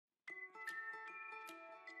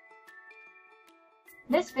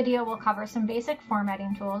This video will cover some basic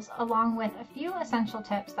formatting tools along with a few essential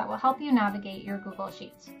tips that will help you navigate your Google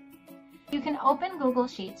Sheets. You can open Google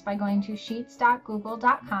Sheets by going to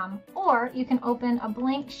sheets.google.com, or you can open a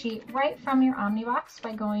blank sheet right from your Omnibox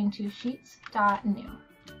by going to sheets.new.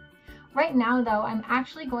 Right now though, I'm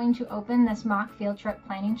actually going to open this mock field trip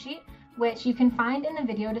planning sheet, which you can find in the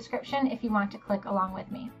video description if you want to click along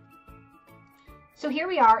with me. So here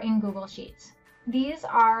we are in Google Sheets. These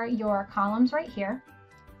are your columns right here,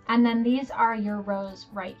 and then these are your rows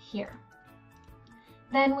right here.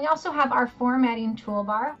 Then we also have our formatting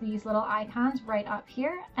toolbar, these little icons right up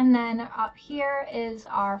here, and then up here is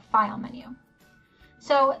our file menu.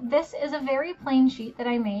 So this is a very plain sheet that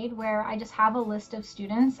I made where I just have a list of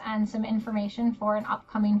students and some information for an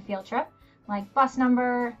upcoming field trip, like bus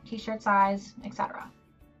number, t-shirt size, etc.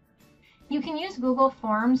 You can use Google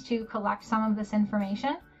Forms to collect some of this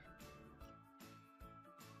information.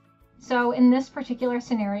 So in this particular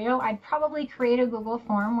scenario, I'd probably create a Google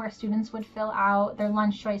form where students would fill out their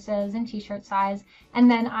lunch choices and t-shirt size, and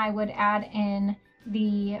then I would add in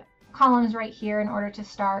the columns right here in order to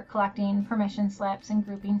start collecting permission slips and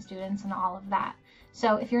grouping students and all of that.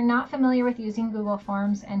 So if you're not familiar with using Google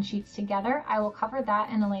Forms and Sheets together, I will cover that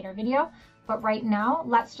in a later video, but right now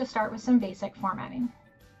let's just start with some basic formatting.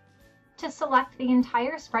 To select the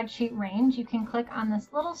entire spreadsheet range, you can click on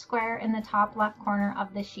this little square in the top left corner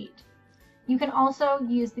of the sheet. You can also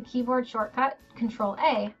use the keyboard shortcut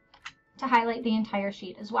Control-A to highlight the entire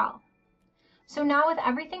sheet as well. So now with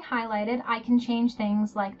everything highlighted, I can change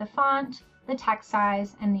things like the font, the text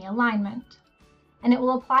size, and the alignment. And it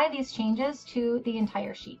will apply these changes to the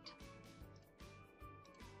entire sheet.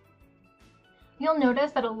 You'll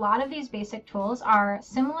notice that a lot of these basic tools are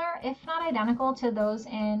similar, if not identical, to those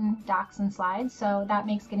in Docs and Slides, so that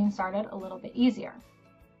makes getting started a little bit easier.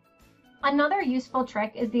 Another useful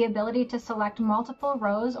trick is the ability to select multiple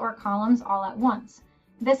rows or columns all at once.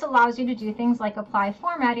 This allows you to do things like apply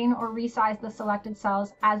formatting or resize the selected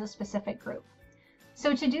cells as a specific group.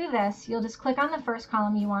 So to do this, you'll just click on the first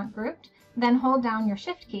column you want grouped, then hold down your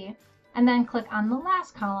Shift key, and then click on the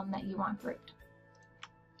last column that you want grouped.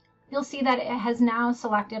 You'll see that it has now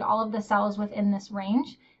selected all of the cells within this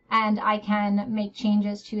range, and I can make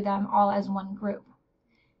changes to them all as one group.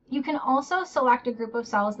 You can also select a group of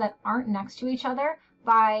cells that aren't next to each other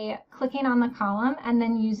by clicking on the column and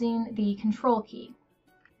then using the Control key.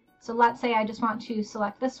 So let's say I just want to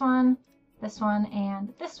select this one,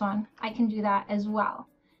 and this one. I can do that as well.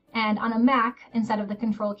 And on a Mac, instead of the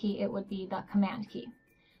Control key, it would be the Command key.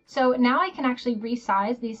 So now I can actually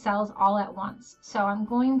resize these cells all at once. So I'm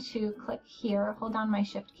going to click here, hold down my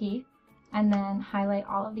Shift key, and then highlight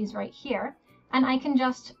all of these right here. And I can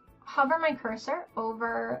just hover my cursor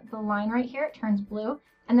over the line right here, it turns blue,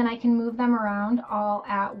 and then I can move them around all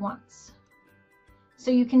at once. So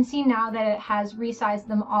you can see now that it has resized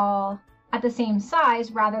them all at the same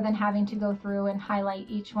size rather than having to go through and highlight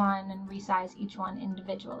each one and resize each one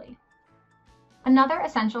individually. Another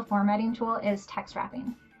essential formatting tool is text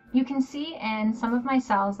wrapping. You can see in some of my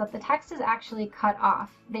cells that the text is actually cut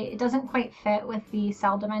off. It doesn't quite fit with the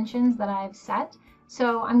cell dimensions that I've set,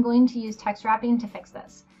 so I'm going to use text wrapping to fix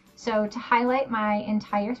this. So to highlight my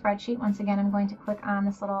entire spreadsheet, once again, I'm going to click on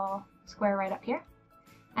this little square right up here.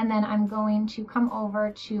 And then I'm going to come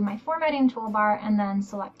over to my formatting toolbar and then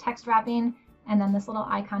select text wrapping, and then this little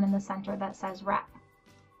icon in the center that says wrap.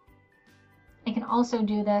 I can also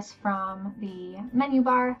do this from the menu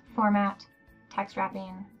bar, format, text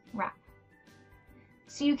wrapping, wrap.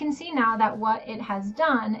 So you can see now that what it has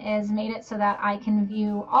done is made it so that I can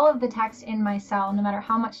view all of the text in my cell. No matter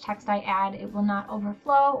how much text I add, it will not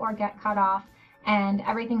overflow or get cut off, and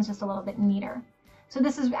everything's just a little bit neater. So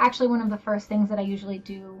this is actually one of the first things that I usually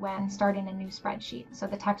do when starting a new spreadsheet. So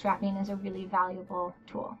the text wrapping is a really valuable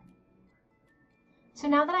tool. So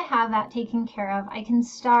now that I have that taken care of, I can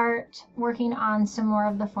start working on some more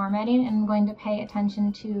of the formatting, and I'm going to pay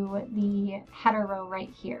attention to the header row right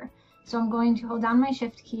here. So I'm going to hold down my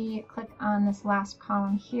Shift key, click on this last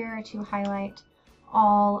column here to highlight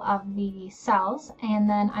all of the cells, and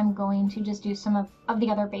then I'm going to just do some of the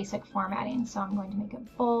other basic formatting. So I'm going to make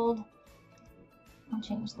it bold. I'll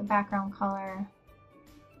change the background color,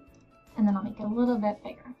 and then I'll make it a little bit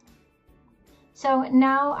bigger. So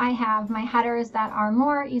now I have my headers that are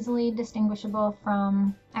more easily distinguishable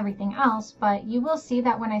from everything else, but you will see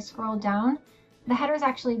that when I scroll down, the headers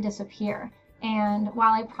actually disappear. And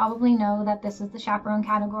while I probably know that this is the chaperone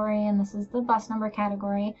category and this is the bus number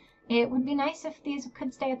category, it would be nice if these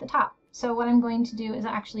could stay at the top. So what I'm going to do is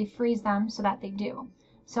actually freeze them so that they do.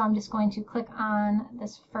 So I'm just going to click on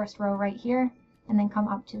this first row right here, and then come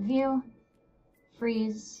up to View,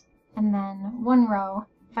 Freeze, and then one row.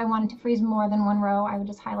 If I wanted to freeze more than one row, I would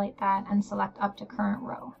just highlight that and select up to current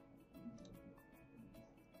row.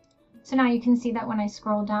 So now you can see that when I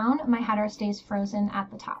scroll down, my header stays frozen at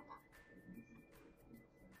the top.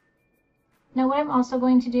 Now what I'm also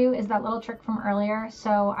going to do is that little trick from earlier.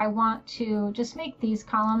 So I want to just make these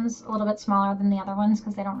columns a little bit smaller than the other ones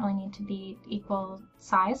because they don't really need to be equal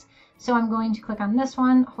size. So I'm going to click on this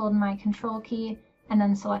one, hold my Control key, and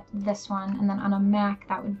then select this one. And then on a Mac,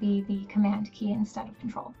 that would be the Command key instead of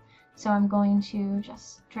Control. So I'm going to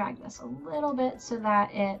just drag this a little bit so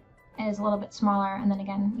that it is a little bit smaller. And then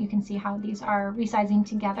again, you can see how these are resizing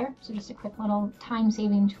together. So just a quick little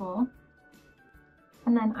time-saving tool.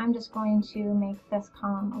 And then I'm just going to make this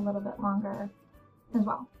column a little bit longer as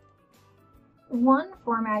well. One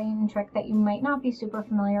formatting trick that you might not be super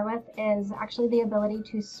familiar with is actually the ability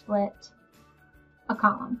to split a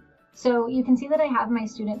column. So you can see that I have my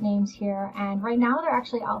student names here, and right now they're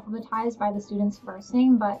actually alphabetized by the student's first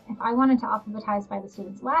name, but if I wanted to alphabetize by the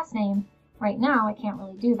student's last name, right now I can't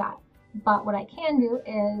really do that. But what I can do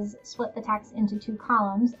is split the text into two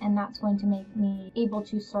columns, and that's going to make me able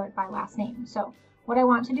to sort by last name. So what I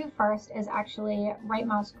want to do first is actually right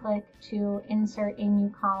mouse click to insert a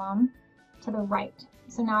new column to the right.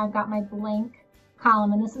 So now I've got my blank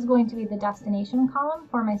column, and this is going to be the destination column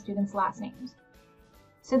for my students' last names.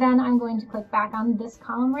 So then I'm going to click back on this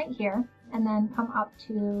column right here, and then come up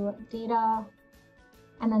to data,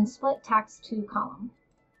 and then split text to column.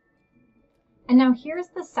 And now here's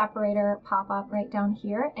the separator pop-up right down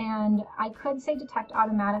here, and I could say detect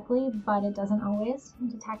automatically, but it doesn't always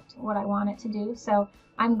detect what I want it to do. So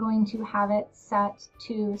I'm going to have it set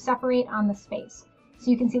to separate on the space.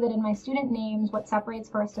 So you can see that in my student names, what separates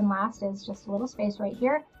first and last is just a little space right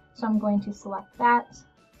here. So I'm going to select that.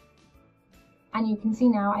 And you can see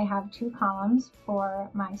now I have two columns for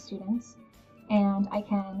my students, and I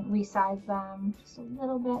can resize them just a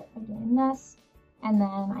little bit by doing this. And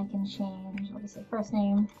then I can change, I'll just say first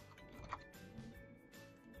name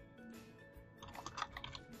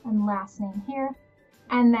and last name here.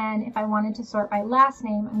 And then if I wanted to sort by last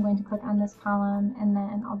name, I'm going to click on this column, and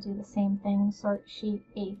then I'll do the same thing, sort sheet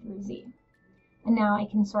A through Z. And now I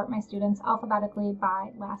can sort my students alphabetically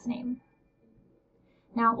by last name.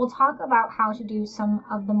 Now we'll talk about how to do some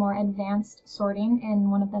of the more advanced sorting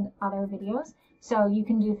in one of the other videos. So you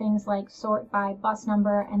can do things like sort by bus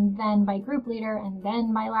number, and then by group leader, and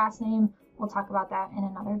then by last name. We'll talk about that in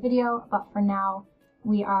another video, but for now,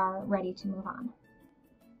 we are ready to move on.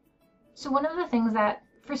 So one of the things that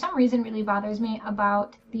for some reason really bothers me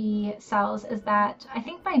about the cells is that I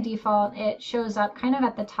think by default it shows up kind of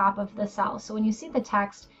at the top of the cell. So when you see the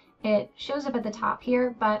text, it shows up at the top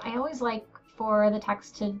here, but I always like for the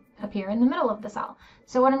text to appear in the middle of the cell.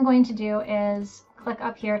 So what I'm going to do is click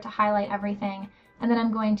up here to highlight everything, and then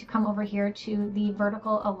I'm going to come over here to the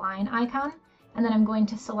vertical align icon, and then I'm going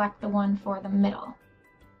to select the one for the middle.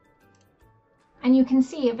 And you can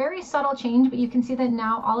see a very subtle change, but you can see that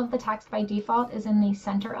now all of the text by default is in the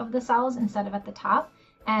center of the cells instead of at the top,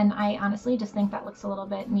 and I honestly just think that looks a little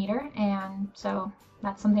bit neater, and so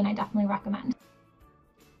that's something I definitely recommend.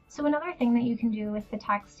 So another thing that you can do with the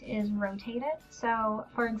text is rotate it. So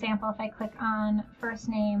for example, if I click on first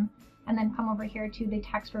name and then come over here to the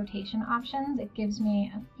text rotation options, it gives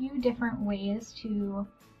me a few different ways to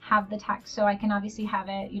have the text. So I can obviously have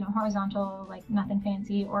it, horizontal, like nothing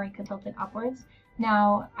fancy, or I could tilt it upwards.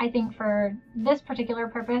 Now, I think for this particular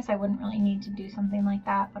purpose, I wouldn't really need to do something like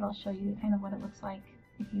that, but I'll show you kind of what it looks like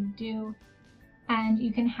if you do. And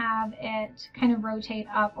you can have it kind of rotate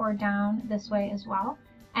up or down this way as well.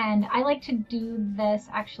 And I like to do this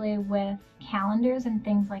actually with calendars and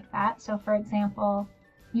things like that. So for example,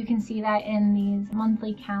 you can see that in these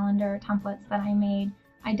monthly calendar templates that I made,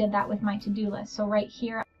 I did that with my to-do list. So right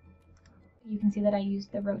here, you can see that I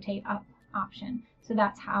used the rotate up option. So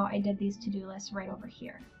that's how I did these to-do lists right over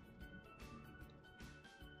here.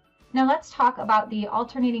 Now let's talk about the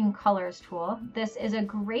alternating colors tool. This is a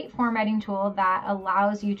great formatting tool that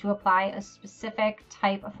allows you to apply a specific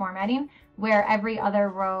type of formatting where every other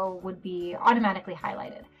row would be automatically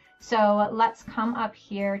highlighted. So let's come up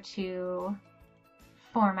here to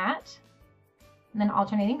Format, and then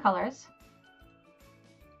Alternating Colors.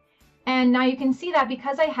 And now you can see that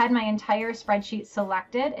because I had my entire spreadsheet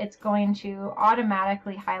selected, it's going to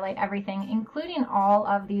automatically highlight everything, including all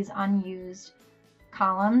of these unused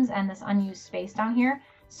columns and this unused space down here.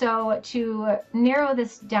 So to narrow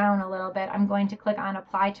this down a little bit, I'm going to click on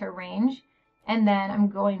Apply to Range, and then I'm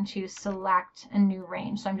going to select a new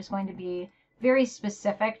range. So I'm just going to be very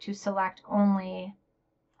specific to select only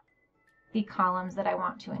the columns that I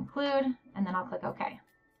want to include, and then I'll click OK.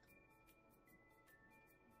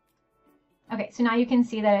 right, so now you can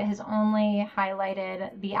see that it has only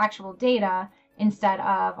highlighted the actual data instead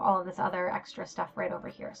of all of this other extra stuff right over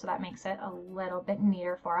here. So that makes it a little bit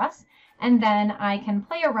neater for us. And then I can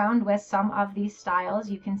play around with some of these styles.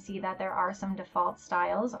 You can see that there are some default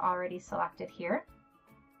styles already selected here.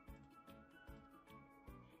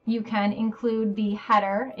 You can include the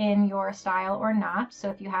header in your style or not. So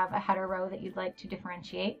if you have a header row that you'd like to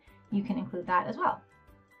differentiate, you can include that as well.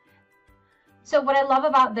 So what I love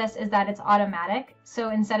about this is that it's automatic.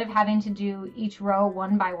 So instead of having to do each row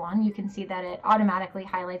one by one, you can see that it automatically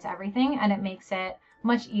highlights everything, and it makes it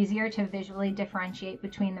much easier to visually differentiate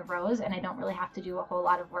between the rows, and I don't really have to do a whole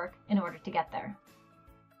lot of work in order to get there.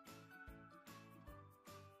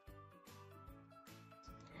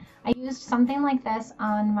 I used something like this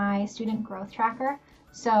on my student growth tracker.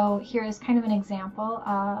 So here's kind of an example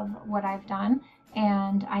of what I've done.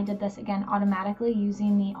 And I did this again automatically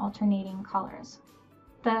using the alternating colors.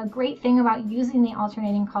 The great thing about using the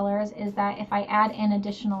alternating colors is that if I add in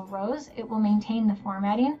additional rows, it will maintain the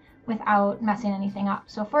formatting without messing anything up.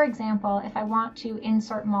 So for example, if I want to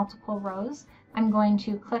insert multiple rows, I'm going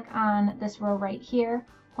to click on this row right here,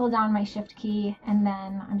 hold down my shift key, and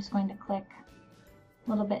then I'm just going to click a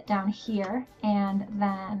little bit down here, and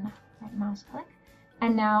then right mouse click.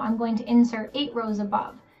 And now I'm going to insert 8 rows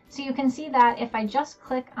above. So you can see that if I just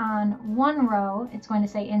click on one row, it's going to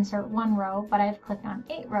say insert 1 row, but I've clicked on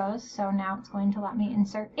 8 rows, so now it's going to let me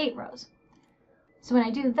insert 8 rows. So when I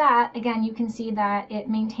do that, again, you can see that it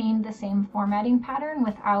maintained the same formatting pattern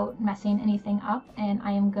without messing anything up, and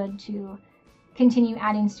I am good to continue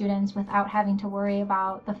adding students without having to worry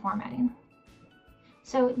about the formatting.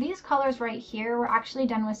 So these colors right here were actually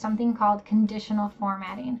done with something called conditional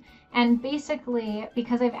formatting. And basically,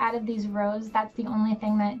 because I've added these rows, that's the only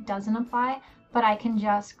thing that doesn't apply, but I can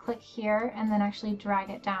just click here and then actually drag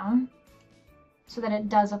it down so that it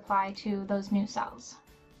does apply to those new cells.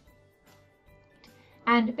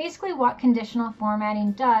 And basically what conditional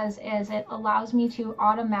formatting does is it allows me to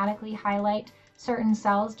automatically highlight certain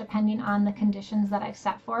cells depending on the conditions that I've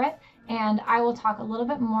set for it. And I will talk a little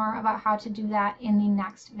bit more about how to do that in the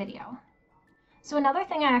next video. So another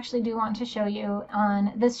thing I actually do want to show you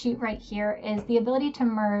on this sheet right here is the ability to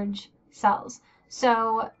merge cells.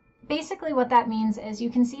 So basically what that means is you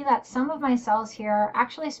can see that some of my cells here are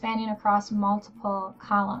actually spanning across multiple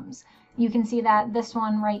columns. You can see that this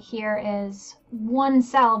one right here is one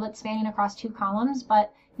cell but spanning across 2 columns,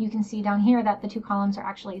 but you can see down here that the 2 columns are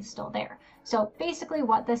actually still there. So basically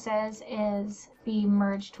what this is the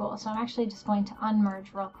merge tool. So I'm actually just going to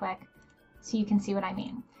unmerge real quick so you can see what I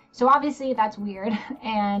mean. So obviously that's weird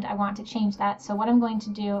and I want to change that. So what I'm going to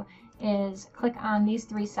do is click on these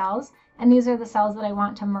 3 cells, and these are the cells that I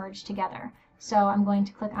want to merge together. So I'm going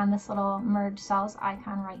to click on this little merge cells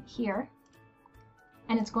icon right here,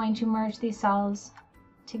 and it's going to merge these cells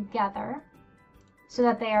together so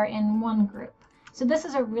that they are in one group. So this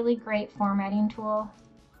is a really great formatting tool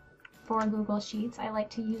for Google Sheets. I like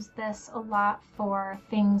to use this a lot for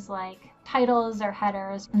things like titles or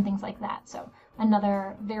headers and things like that. So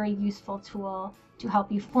another very useful tool to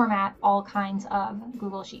help you format all kinds of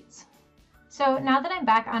Google Sheets. So now that I'm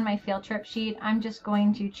back on my field trip sheet, I'm just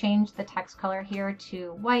going to change the text color here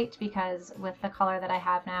to white because with the color that I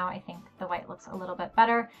have now, I think the white looks a little bit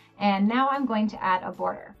better. And now I'm going to add a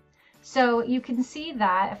border. So you can see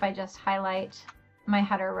that if I just highlight my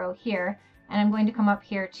header row here, and I'm going to come up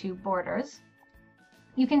here to borders,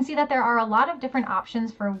 you can see that there are a lot of different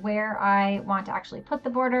options for where I want to actually put the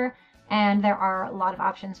border, and there are a lot of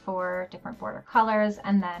options for different border colors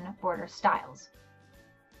and then border styles.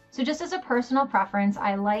 So just as a personal preference,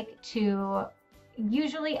 I like to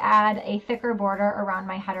usually add a thicker border around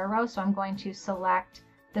my header row, so I'm going to select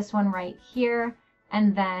this one right here,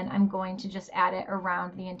 and then I'm going to just add it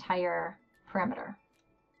around the entire perimeter.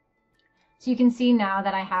 So you can see now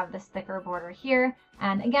that I have this thicker border here.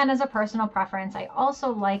 And again, as a personal preference, I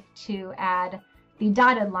also like to add the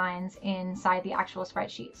dotted lines inside the actual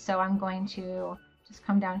spreadsheet. So I'm going to just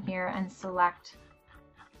come down here and select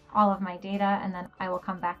all of my data, and then I will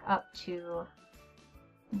come back up to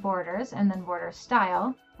borders and then border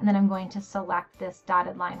style. And then I'm going to select this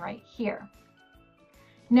dotted line right here.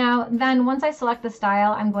 Now, then once I select the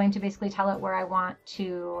style, I'm going to basically tell it where I want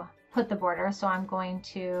to put the border. So I'm going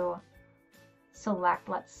to select,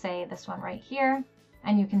 let's say, this one right here,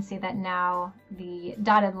 and you can see that now the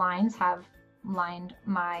dotted lines have lined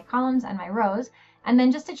my columns and my rows. And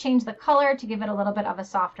then just to change the color to give it a little bit of a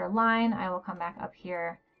softer line, I will come back up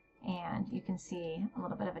here and you can see a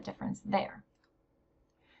little bit of a difference there.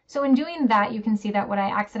 So in doing that, you can see that what I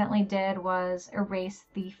accidentally did was erase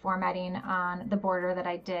the formatting on the border that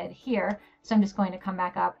I did here. So I'm just going to come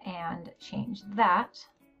back up and change that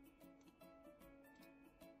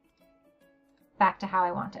back to how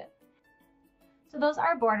I want it. So those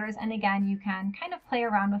are borders, and again, you can kind of play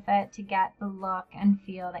around with it to get the look and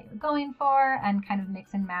feel that you're going for and kind of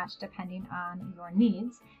mix and match depending on your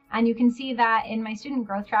needs. And you can see that in my student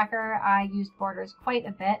growth tracker, I used borders quite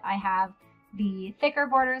a bit. I have the thicker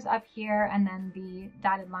borders up here and then the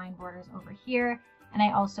dotted line borders over here. And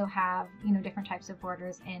I also have, different types of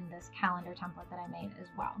borders in this calendar template that I made as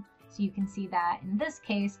well. So you can see that in this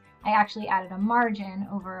case, I actually added a margin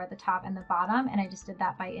over the top and the bottom, and I just did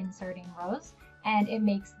that by inserting rows. And it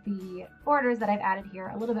makes the borders that I've added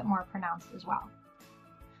here a little bit more pronounced as well.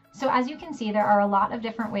 So as you can see, there are a lot of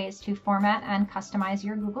different ways to format and customize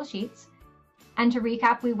your Google Sheets. And to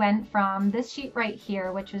recap, we went from this sheet right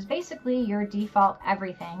here, which was basically your default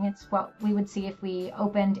everything. It's what we would see if we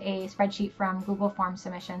opened a spreadsheet from Google Form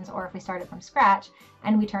submissions or if we started from scratch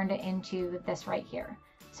and we turned it into this right here.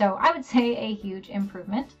 So I would say a huge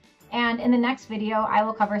improvement. And in the next video, I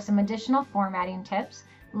will cover some additional formatting tips,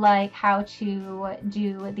 like how to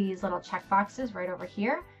do these little checkboxes right over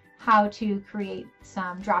here, how to create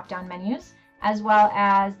some drop-down menus, as well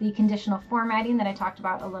as the conditional formatting that I talked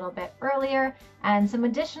about a little bit earlier, and some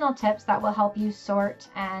additional tips that will help you sort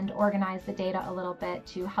and organize the data a little bit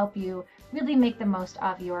to help you really make the most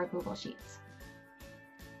of your Google Sheets.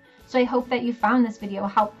 So I hope that you found this video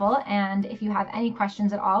helpful, and if you have any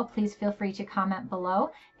questions at all, please feel free to comment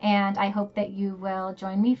below, and I hope that you will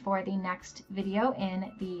join me for the next video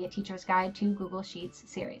in the Teacher's Guide to Google Sheets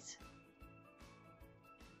series.